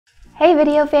Hey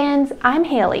video fans, I'm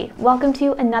Haley. Welcome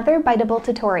to another Biteable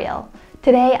tutorial.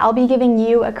 Today I'll be giving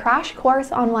you a crash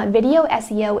course on what video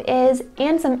SEO is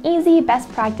and some easy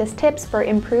best practice tips for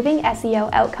improving SEO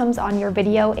outcomes on your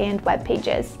video and web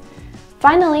pages.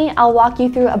 Finally, I'll walk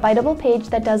you through a Biteable page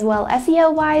that does well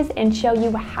SEO-wise and show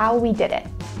you how we did it.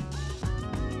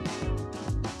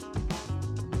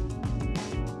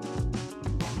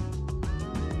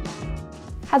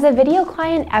 Has a video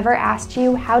client ever asked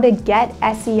you how to get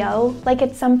SEO, like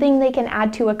it's something they can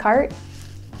add to a cart?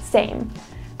 Same.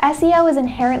 SEO is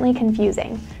inherently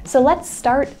confusing, so let's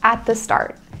start at the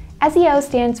start. SEO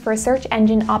stands for Search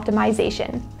Engine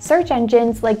Optimization. Search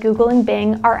engines like Google and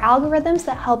Bing are algorithms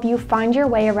that help you find your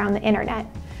way around the internet.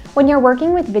 When you're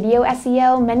working with video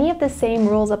SEO, many of the same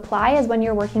rules apply as when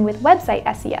you're working with website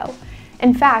SEO.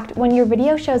 In fact, when your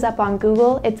video shows up on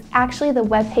Google, it's actually the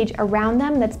web page around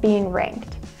them that's being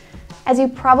ranked. As you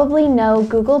probably know,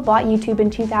 Google bought YouTube in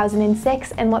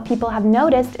 2006, and what people have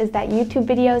noticed is that YouTube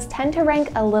videos tend to rank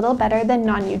a little better than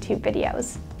non-YouTube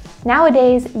videos.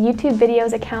 Nowadays, YouTube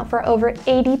videos account for over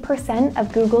 80%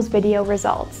 of Google's video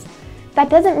results. That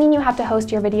doesn't mean you have to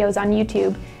host your videos on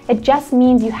YouTube, it just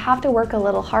means you have to work a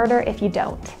little harder if you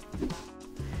don't.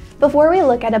 Before we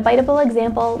look at a Biteable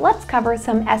example, let's cover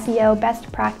some SEO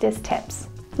best practice tips.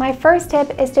 My first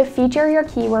tip is to feature your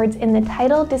keywords in the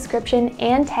title, description,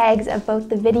 and tags of both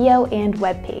the video and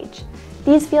web page.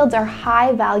 These fields are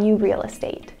high-value real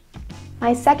estate.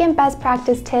 My second best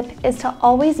practice tip is to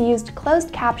always use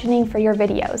closed captioning for your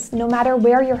videos, no matter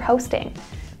where you're hosting.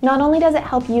 Not only does it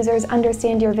help users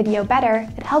understand your video better,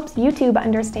 it helps YouTube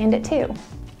understand it too.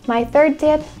 My third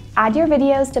tip, add your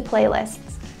videos to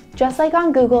playlists. Just like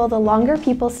on Google, the longer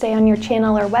people stay on your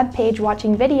channel or web page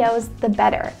watching videos, the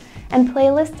better. And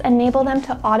playlists enable them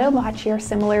to auto-watch your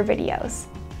similar videos.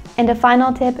 And a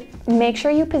final tip, make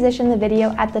sure you position the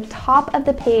video at the top of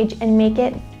the page and make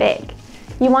it big.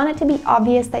 You want it to be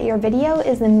obvious that your video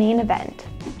is the main event.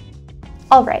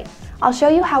 Alright, I'll show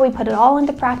you how we put it all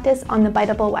into practice on the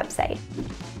Biteable website.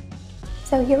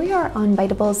 So here we are on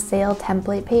Bitable's sale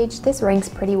template page. This ranks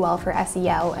pretty well for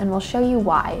SEO, and we'll show you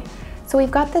why. So we've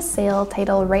got the sale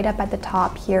title right up at the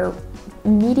top here,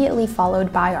 immediately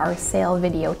followed by our sale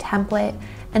video template,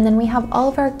 and then we have all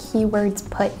of our keywords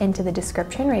put into the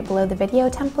description right below the video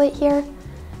template here.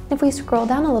 If we scroll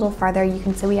down a little farther, you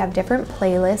can see we have different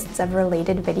playlists of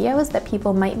related videos that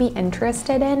people might be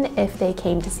interested in if they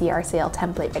came to see our sale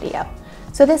template video.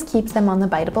 So this keeps them on the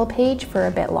Biteable page for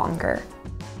a bit longer.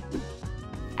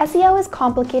 SEO is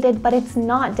complicated, but it's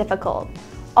not difficult.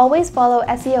 Always follow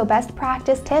SEO best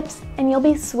practice tips and you'll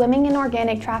be swimming in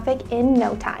organic traffic in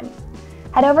no time.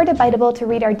 Head over to Biteable to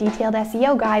read our detailed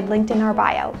SEO guide linked in our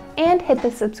bio, and hit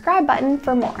the subscribe button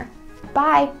for more.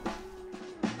 Bye!